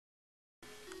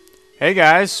Hey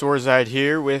guys, Swarzide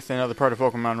here with another part of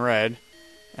Pokemon Red.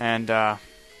 And,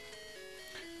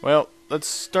 well, let's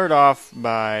start off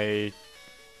by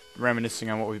reminiscing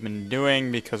on what we've been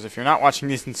doing, because if you're not watching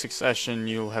these in succession,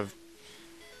 it'll have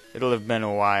been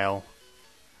a while.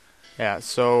 Yeah,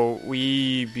 so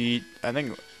we beat, I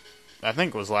think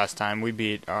it was last time, we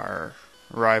beat our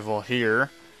rival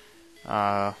here.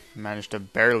 Managed to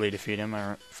barely defeat him,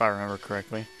 if I remember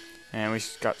correctly. And we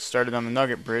got started on the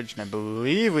Nugget Bridge, and I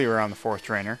believe we were on the 4th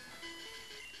trainer.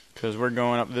 Because we're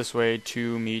going up this way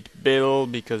to meet Bill,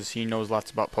 because he knows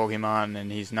lots about Pokemon,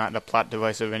 and he's not a plot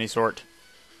device of any sort.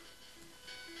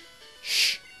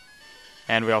 Shh!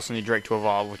 And we also need Drake to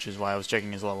evolve, which is why I was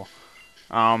checking his level.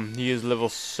 He is level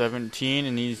 17,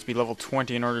 and needs to be level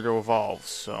 20 in order to evolve,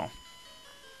 so...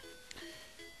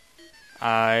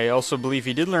 I also believe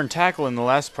he did learn Tackle in the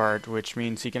last part, which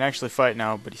means he can actually fight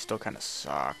now, but he still kind of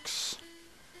sucks.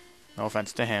 No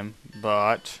offense to him,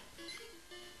 but...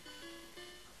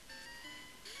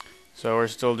 So we're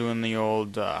still doing the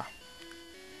old, I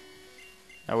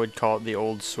would call it the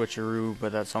old switcheroo,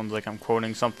 but that sounds like I'm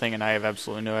quoting something, and I have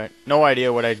absolutely no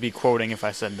idea what I'd be quoting if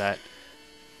I said that.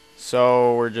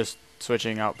 So we're just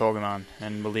switching out Pokemon,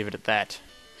 and we'll leave it at that.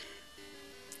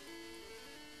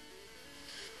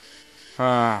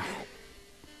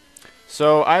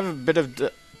 So I have a bit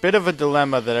of a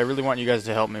dilemma that I really want you guys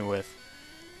to help me with.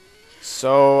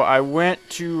 So I went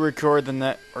to record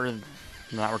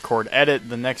edit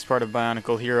the next part of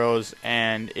Bionicle Heroes,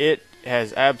 and it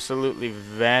has absolutely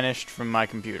vanished from my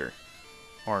computer.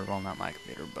 Or, well, not my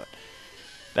computer, but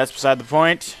that's beside the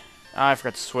point. I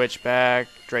forgot to switch back.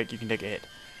 Drake, you can take a hit.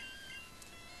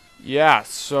 Yeah,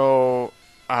 so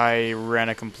I ran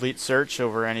a complete search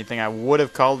over anything I would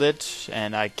have called it,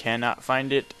 and I cannot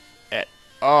find it at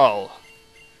all.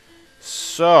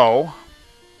 So,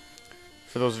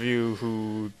 for those of you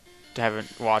who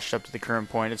haven't watched up to the current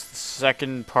point, it's the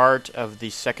second part of the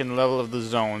second level of the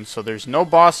zone, so there's no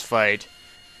boss fight,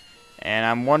 and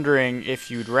I'm wondering if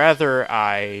you'd rather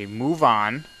I move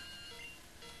on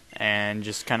and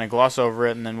just kind of gloss over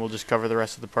it, and then we'll just cover the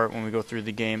rest of the part when we go through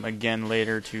the game again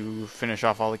later to finish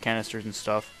off all the canisters and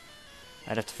stuff.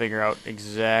 I'd have to figure out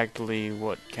exactly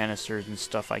what canisters and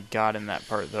stuff I got in that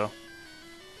part, though.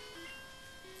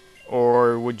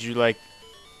 Or would you like,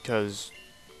 because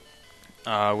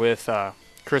with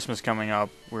Christmas coming up,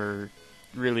 we're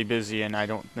really busy, and I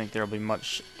don't think there'll be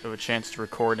much of a chance to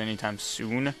record anytime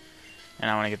soon,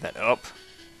 and I want to get that up.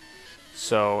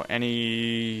 So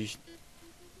any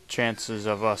chances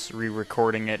of us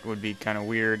re-recording it would be kind of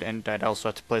weird, and I'd also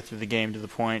have to play through the game to the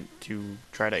point to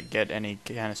try to get any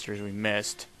canisters we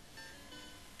missed,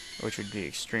 which would be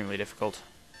extremely difficult.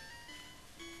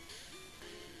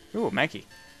 Ooh, Mankey.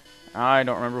 I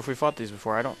don't remember if we fought these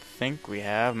before. I don't think we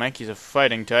have. Mankey's a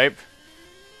fighting type.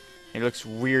 He looks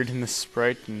weird in the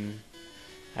sprite, and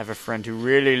I have a friend who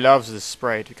really loves this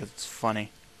sprite because it's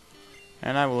funny.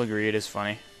 And I will agree, it is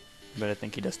funny. But I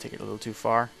think he does take it a little too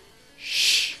far.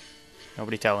 Shh!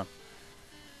 Nobody tell him.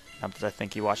 Not that I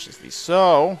think he watches these.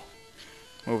 So,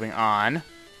 moving on.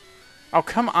 Oh,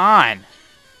 come on!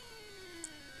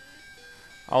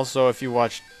 Also, if you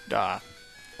watched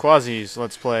Quasi's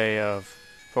Let's Play of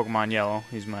Pokemon Yellow,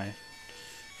 he's my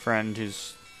friend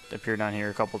who's appeared on here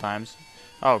a couple times.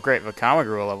 Oh, great, Vakama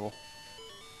grew a level.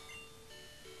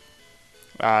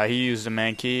 He used a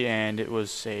Mankey, and it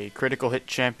was a critical hit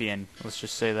champion. Let's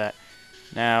just say that.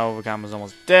 Now, Vakama's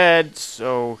almost dead,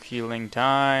 so healing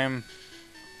time.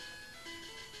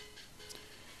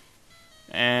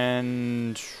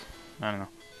 And I don't know.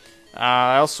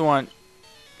 I also want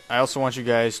you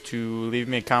guys to leave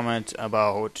me a comment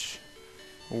about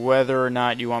whether or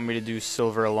not you want me to do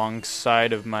Silver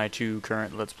alongside of my 2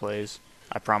 current Let's Plays.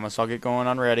 I promise I'll get going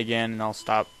on Red again, and I'll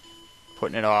stop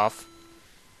putting it off.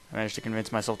 I managed to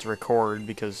convince myself to record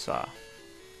because I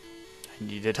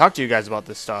need to talk to you guys about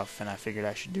this stuff, and I figured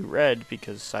I should do Red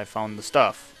because I found the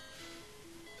stuff.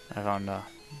 I found,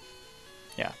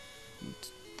 yeah,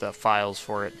 the files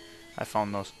for it. I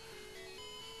found those.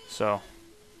 So,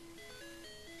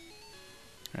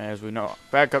 as we know,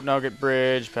 back up Nugget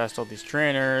Bridge, past all these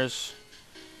trainers.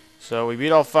 So we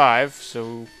beat all 5,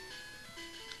 so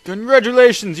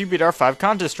congratulations, you beat our 5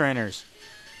 contest trainers.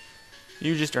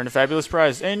 You just earned a fabulous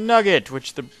prize, a Nugget,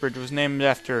 which the bridge was named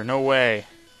after. No way.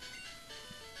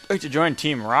 I'd like to join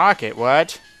Team Rocket,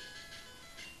 what?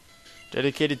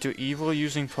 Dedicated to evil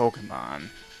using Pokemon.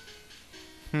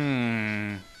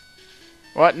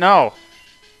 What? No.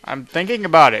 I'm thinking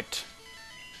about it.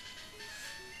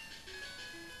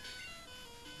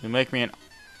 You make me an...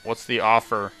 What's the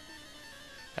offer?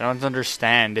 I don't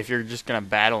understand if you're just gonna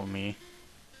battle me.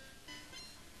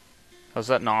 How's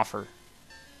that an offer?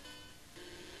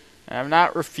 I'm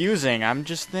not refusing, I'm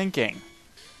just thinking.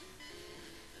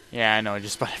 Yeah, I know,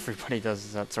 just about everybody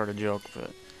does that sort of joke,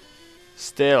 but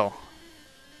still.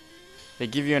 They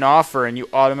give you an offer and you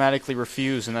automatically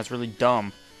refuse, and that's really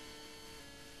dumb.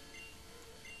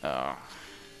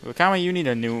 Wakama, you need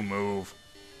a new move.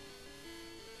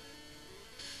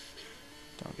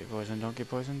 Don't get poisoned, don't get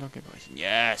poisoned, don't get poisoned.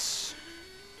 Yes!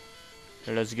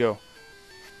 Let's go.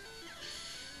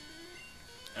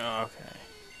 Okay.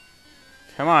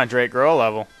 Come on, Drake, grow a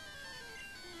level.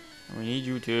 We need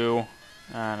you to.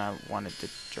 And I wanted to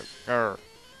jerk.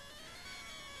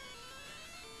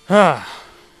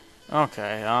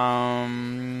 Okay,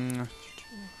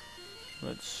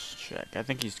 let's check. I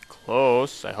think he's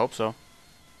close. I hope so.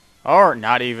 Or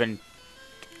not even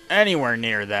anywhere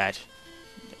near that.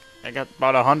 I got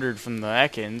about 100 from the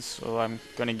Ekans, so I'm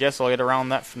gonna guess I'll get around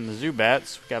that from the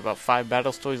Zubats. We got about 5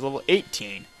 battles till he's level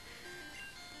 18.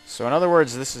 So in other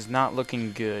words, this is not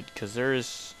looking good, because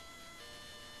there's...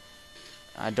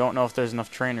 I don't know if there's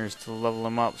enough trainers to level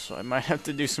him up, so I might have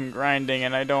to do some grinding,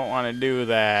 and I don't want to do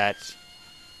that.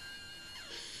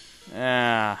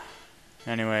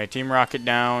 Anyway, Team Rocket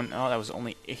down. Oh, that was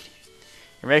only 80.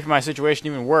 You're making my situation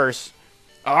even worse.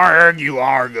 Arg, you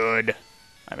are good.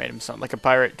 I made him sound like a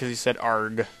pirate because he said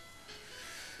arg.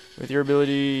 With your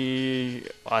ability,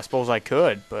 well, I suppose I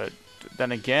could, but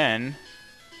then again,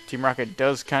 Team Rocket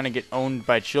does kind of get owned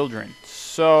by children,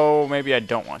 so maybe I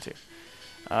don't want to.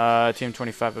 Team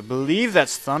 25, I believe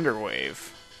that's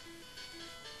Thunderwave.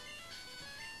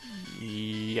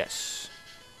 Yes.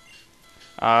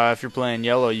 If you're playing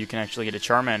yellow, you can actually get a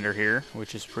Charmander here,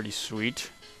 which is pretty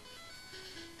sweet.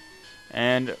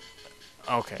 And,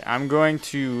 okay, I'm going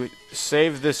to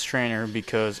save this trainer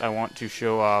because I want to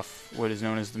show off what is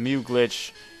known as the Mew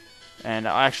glitch. And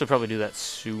I'll actually probably do that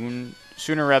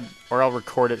or I'll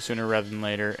record it sooner rather than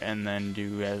later, and then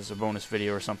do as a bonus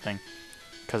video or something.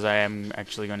 Because I am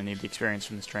actually going to need the experience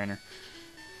from this trainer.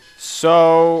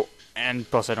 So, and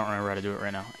plus I don't remember how to do it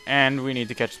right now. And we need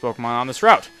to catch the Pokemon on this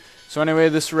route. So anyway,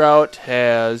 this route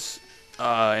has,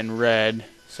 in red,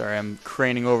 sorry, I'm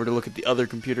craning over to look at the other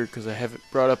computer because I have it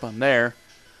brought up on there,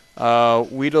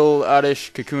 Weedle,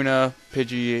 Oddish, Kakuna,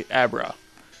 Pidgey, Abra.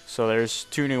 So there's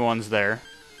 2 new ones there,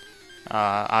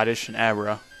 Oddish and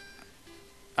Abra.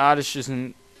 Oddish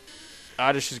is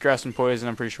Grass and Poison,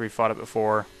 I'm pretty sure we fought it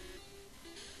before.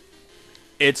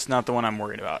 It's not the one I'm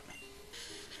worried about.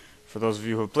 For those of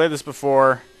you who have played this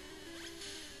before,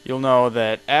 you'll know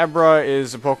that Abra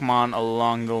is a Pokemon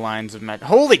along the lines of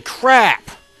Holy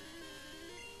crap!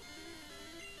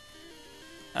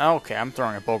 Okay, I'm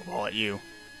throwing a Pokeball at you.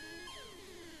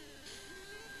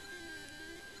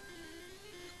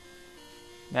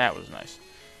 That was nice.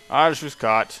 Oddish was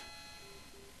caught.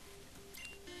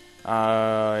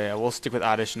 Yeah, we'll stick with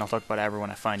Oddish and I'll talk about Abra when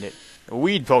I find it. A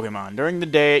weed Pokemon. During the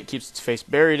day, it keeps its face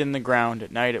buried in the ground.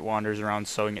 At night, it wanders around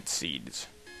sowing its seeds.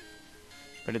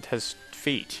 But it has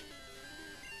feet.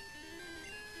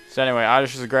 So anyway,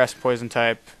 Oddish is a grass poison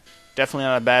type. Definitely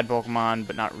not a bad Pokemon,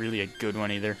 but not really a good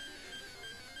one either.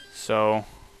 So,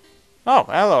 oh,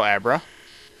 hello Abra.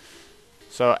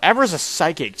 So Abra's a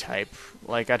psychic type,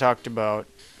 like I talked about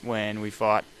when we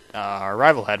fought our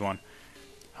rival had one.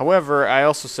 However, I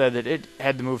also said that it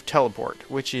had the move Teleport,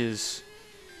 which is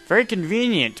very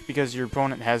convenient because your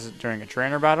opponent has it during a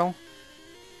trainer battle.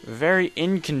 Very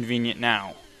inconvenient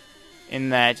now, in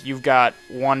that you've got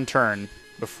 1 turn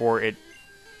before it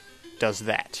does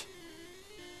that.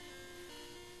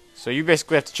 So you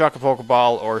basically have to chuck a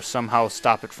Pokeball or somehow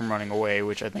stop it from running away,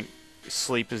 which I think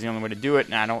sleep is the only way to do it,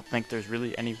 and I don't think there's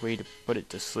really any way to put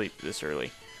it to sleep this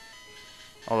early.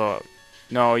 Although,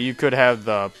 no, you could have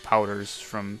the powders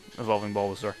from Evolving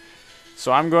Bulbasaur.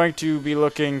 So I'm going to be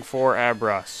looking for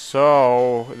Abra,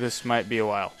 so this might be a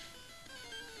while.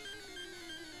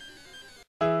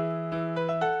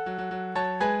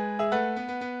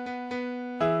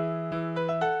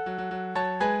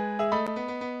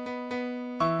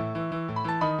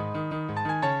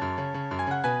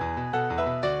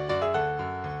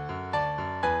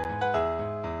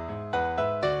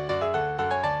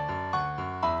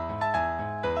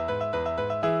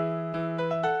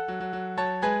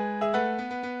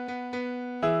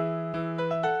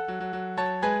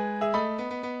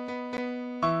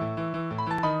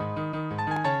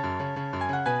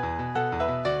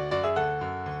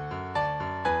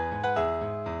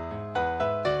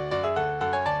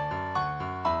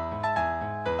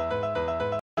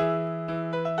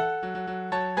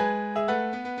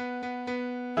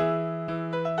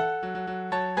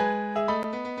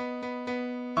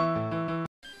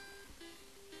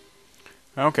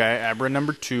 Okay, Abra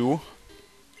number 2.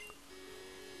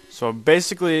 So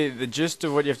basically, the gist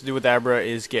of what you have to do with Abra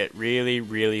is get really,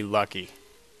 really lucky.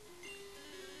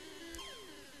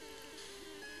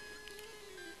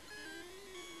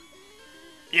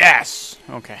 Yes!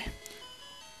 Okay.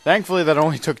 Thankfully, that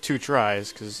only took 2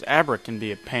 tries, because Abra can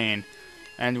be a pain,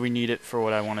 and we need it for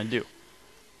what I want to do.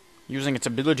 Using its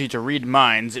ability to read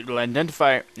minds, it will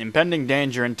identify impending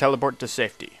danger and teleport to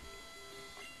safety.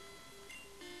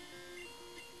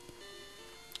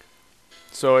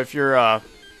 So if you're,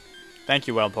 thank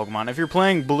you, wild Pokemon. If you're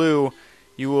playing blue,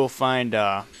 you will find,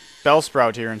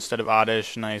 Bellsprout here instead of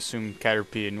Oddish, and I assume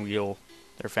Caterpie and Weedle,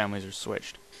 their families are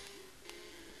switched.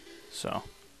 So,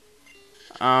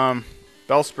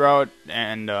 Bellsprout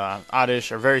and,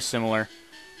 Oddish are very similar.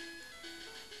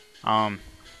 Wow,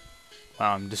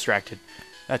 I'm distracted.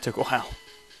 That took a while.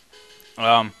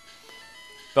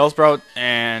 Bellsprout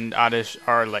and Oddish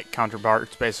are like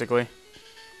counterparts, basically.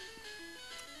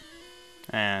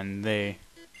 And they...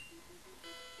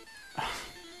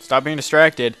 Stop being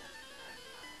distracted.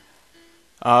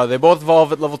 They both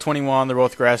evolve at level 21, they're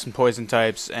both grass and poison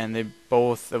types, and they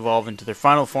both evolve into their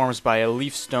final forms by a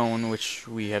leaf stone, which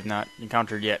we have not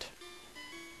encountered yet.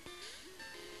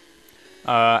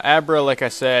 Abra, like I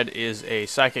said, is a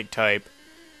psychic type,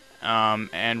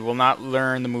 and will not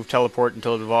learn the move teleport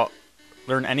until it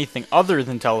learn anything other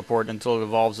than teleport until it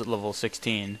evolves at level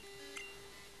 16.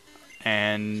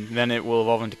 And then it will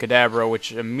evolve into Kadabra,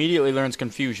 which immediately learns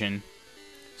Confusion.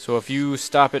 So if you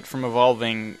stop it from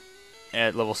evolving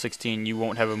at level 16, you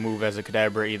won't have a move as a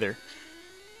Kadabra either.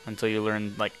 Until you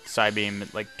learn, like, Psybeam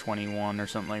at, like, 21 or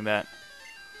something like that.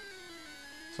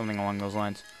 Something along those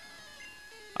lines.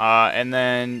 And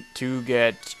then, to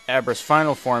get Abra's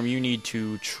final form, you need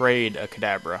to trade a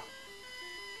Kadabra.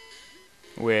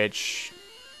 Which,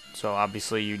 so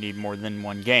obviously you need more than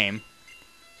one game.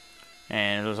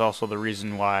 And it is also the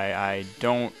reason why I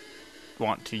don't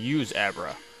want to use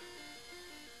Abra.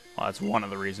 Well, that's one of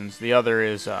the reasons. The other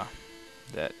is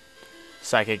that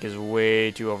Psychic is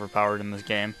way too overpowered in this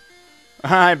game.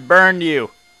 I burned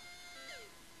you!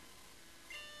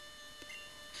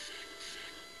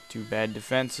 Too bad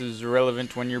defense is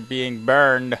irrelevant when you're being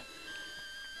burned.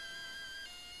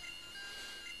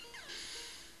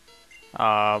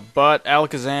 But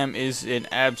Alakazam is an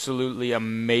absolutely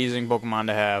amazing Pokemon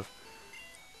to have.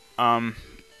 I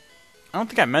don't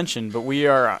think I mentioned, but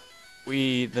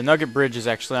the Nugget Bridge is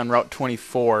actually on Route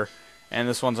 24, and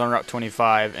this one's on Route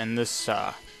 25, and this,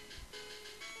 I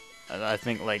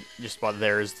think, like, just about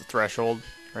there is the threshold,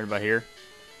 right about here.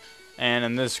 And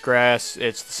in this grass,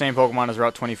 it's the same Pokemon as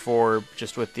Route 24,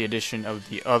 just with the addition of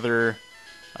the other,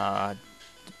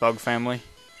 bug family.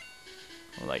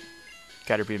 Like,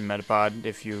 Caterpie and Metapod,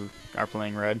 if you are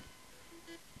playing Red.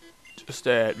 Just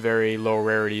at very low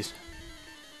rarities.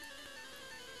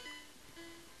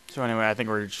 So anyway, I think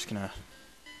we're just gonna...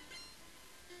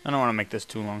 I don't want to make this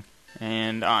too long.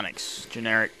 And Onix,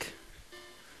 generic.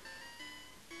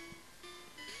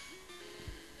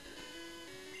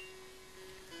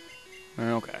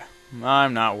 Okay.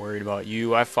 I'm not worried about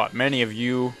you. I've fought many of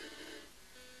you.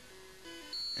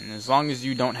 And as long as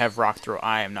you don't have Rock Throw,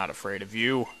 I am not afraid of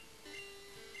you.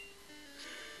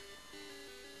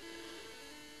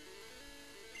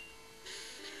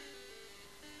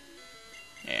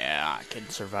 Yeah, I can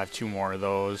survive 2 more of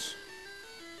those.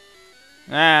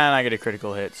 And I get a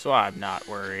critical hit, so I'm not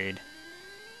worried.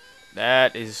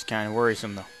 That is kind of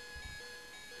worrisome, though.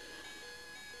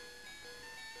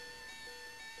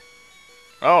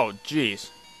 Oh, jeez.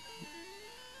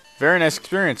 Very nice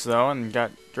experience, though, and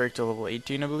got Drake to level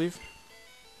 18, I believe.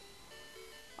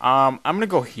 I'm gonna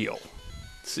go heal.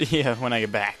 See ya when I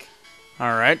get back.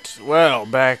 Alright, well,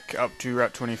 back up to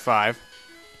Route 25.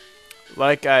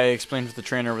 Like I explained with the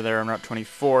trainer over there on Route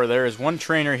 24, there is one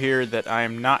trainer here that I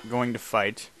am not going to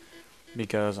fight,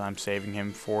 because I'm saving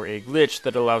him for a glitch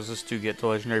that allows us to get the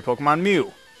legendary Pokemon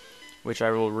Mew, which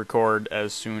I will record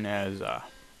as soon as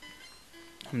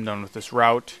I'm done with this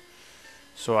route,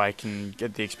 so I can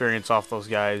get the experience off those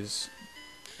guys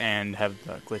and have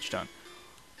the glitch done.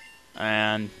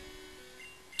 And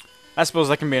I suppose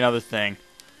that can be another thing.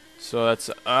 So that's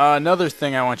another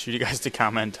thing I want you guys to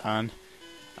comment on.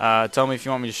 Tell me if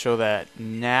you want me to show that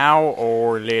now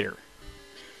or later.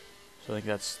 So I think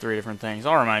that's 3 different things.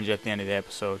 I'll remind you at the end of the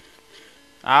episode.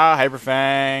 Hyper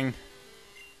Fang.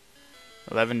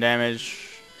 11 damage.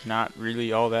 Not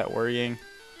really all that worrying.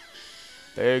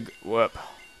 Big whoop.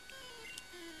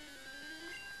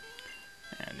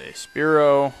 And a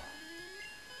Spearow.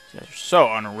 These guys are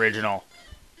so unoriginal.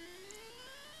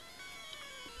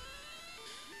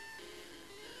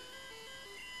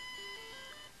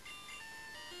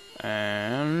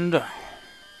 And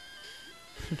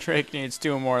Drake needs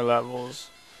 2 more levels.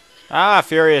 Ah,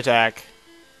 Fury Attack.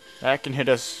 That can hit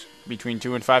us between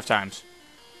 2 and 5 times.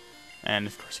 And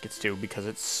of course it gets 2 because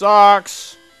it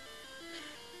sucks.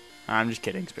 I'm just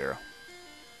kidding, Spearow.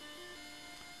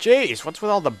 Jeez, what's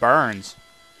with all the burns?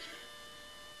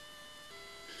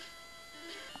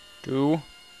 2.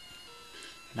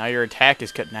 Now your attack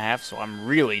is cut in half, so I'm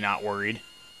really not worried.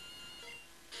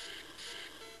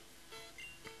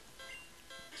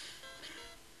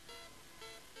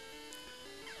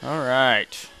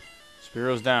 Alright.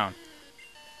 Spearow's down.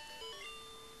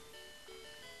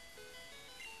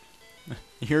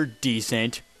 You're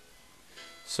decent.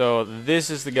 So, this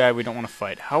is the guy we don't want to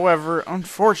fight. However,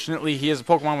 unfortunately, he is a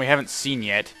Pokemon we haven't seen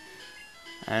yet.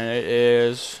 And it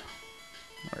is...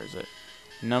 Where is it?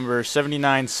 Number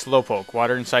 79, Slowpoke.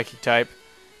 Water and Psychic type.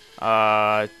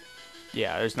 Yeah,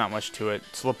 there's not much to it.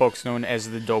 Slowpoke's known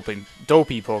as the Dopey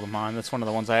Pokemon. That's one of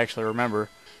the ones I actually remember.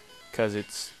 Because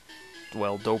it's,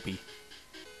 well, dopey.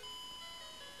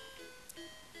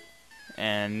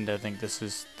 And I think this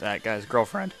is that guy's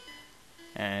girlfriend.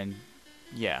 And,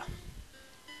 yeah.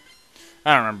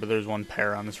 I don't remember, there's one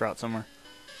pair on this route somewhere.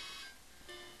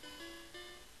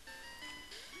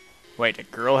 Wait, a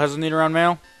girl has a Nidoran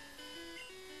male?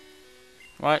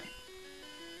 What?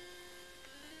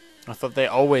 I thought they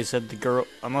always said the girl,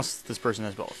 unless this person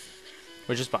has both.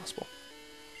 Which is possible.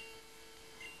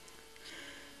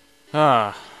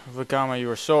 Ah, Vakama, you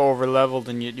are so over-leveled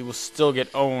and yet you will still get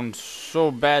owned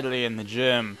so badly in the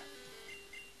gym.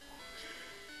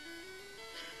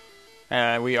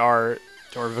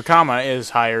 Vakama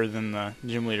is higher than the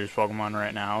gym leader's Pokemon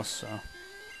right now, so...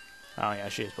 Oh yeah,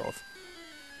 she is both.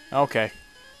 Okay.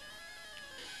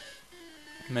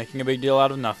 Making a big deal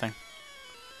out of nothing.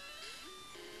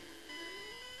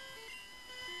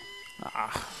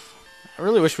 I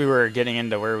really wish we were getting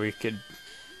into where we could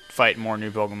fight more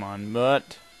new Pokemon,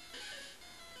 but...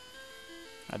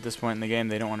 At this point in the game,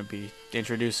 they don't want to be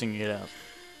introducing you to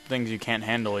things you can't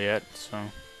handle yet, so...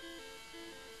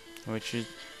 Which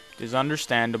is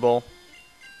understandable.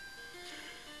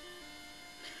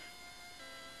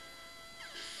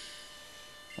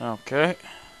 Okay.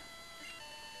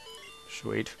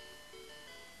 Sweet.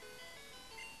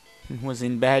 Was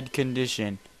in bad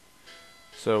condition.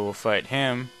 So we'll fight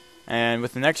him. And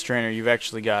with the next trainer, you've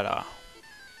actually got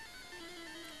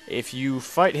if you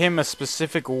fight him a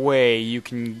specific way, you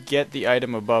can get the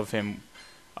item above him.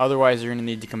 Otherwise, you're going to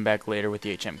need to come back later with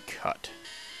the HM cut.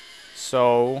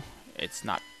 So, it's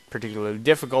not particularly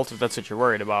difficult if that's what you're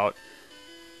worried about.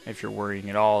 If you're worrying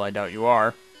at all, I doubt you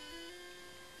are.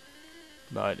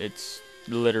 But it's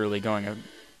literally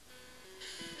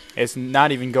it's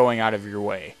not even going out of your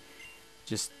way.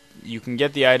 Just, you can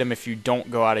get the item if you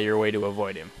don't go out of your way to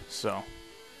avoid him. So,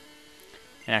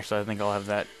 and actually I think I'll have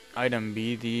that item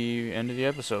be the end of the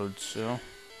episode, so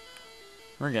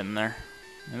we're getting there.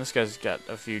 And this guy's got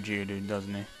a few Geodude,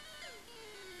 doesn't he?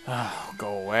 Oh,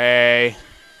 go away.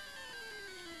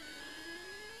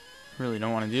 Really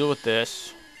don't want to deal with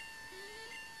this.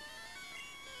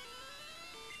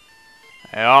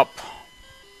 Yup.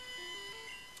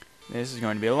 This is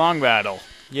going to be a long battle.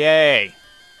 Yay!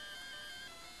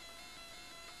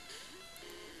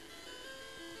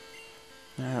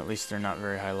 At least they're not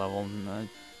very high level.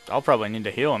 I'll probably need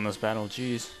to heal in this battle,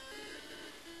 jeez.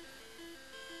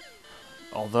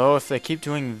 Although, if they keep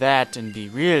doing that and be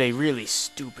really, really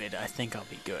stupid, I think I'll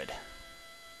be good.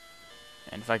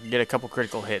 And if I can get a couple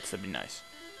critical hits, that'd be nice.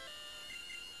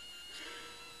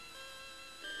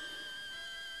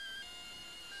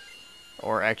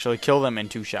 Or actually kill them in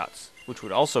 2 shots, which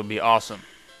would also be awesome.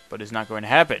 But is not going to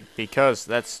happen, because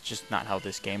that's just not how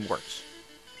this game works.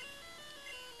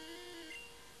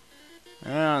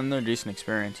 And they're decent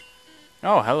experience.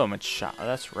 Oh, hello, Machop.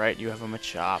 That's right, you have a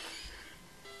Machop.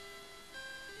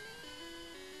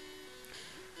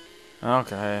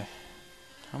 Okay.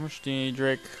 How much do you need,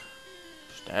 Drake?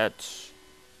 Stats.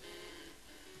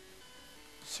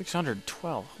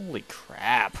 612. Holy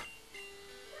crap.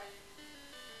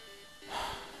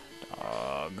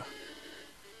 Dog.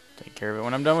 Take care of it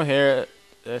when I'm done with here.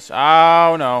 This.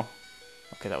 Oh, no.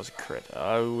 Okay, that was a crit.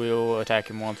 I will attack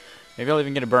him once. Maybe I'll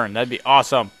even get a burn. That'd be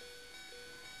awesome.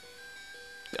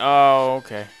 Oh,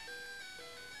 okay.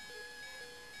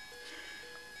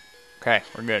 Okay,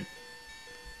 we're good.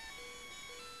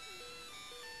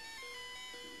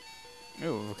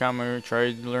 Ooh, Vakama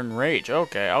tried to learn Rage.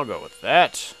 Okay, I'll go with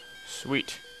that.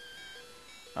 Sweet.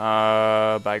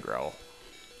 Bye, Growl.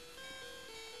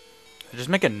 Did I just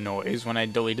make a noise when I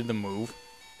deleted the move?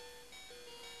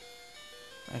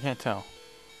 I can't tell.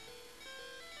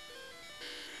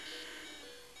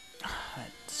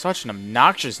 That Such an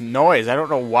obnoxious noise. I don't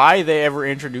know why they ever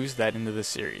introduced that into the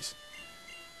series.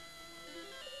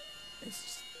 It's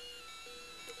just,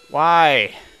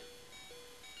 why?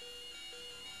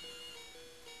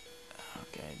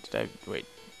 Okay, wait.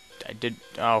 I did,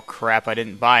 oh crap, I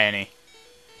didn't buy any.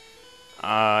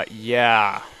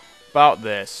 Yeah. About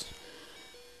this.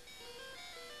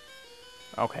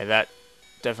 Okay, that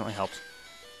definitely helps.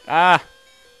 Ah!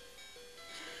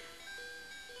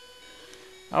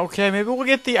 Okay, maybe we'll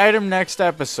get the item next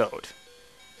episode.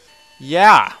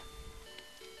 Yeah.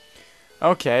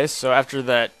 Okay, so after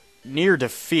that near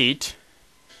defeat,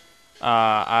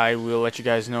 I will let you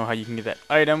guys know how you can get that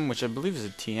item, which I believe is a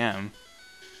TM, in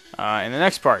the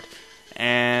next part.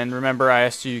 And remember, I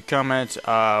asked you to comment,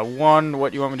 one,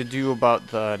 what you want me to do about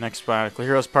the next Bionicle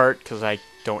Heroes part, because I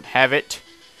don't have it.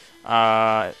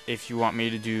 If you want me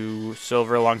to do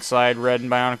Silver alongside Red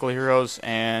and Bionicle Heroes,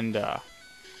 and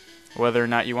whether or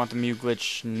not you want the Mew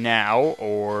glitch now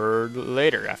or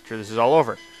later, after this is all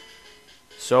over.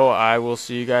 So, I will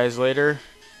see you guys later.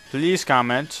 Please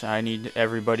comment. I need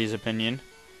everybody's opinion.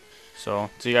 So,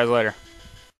 see you guys later.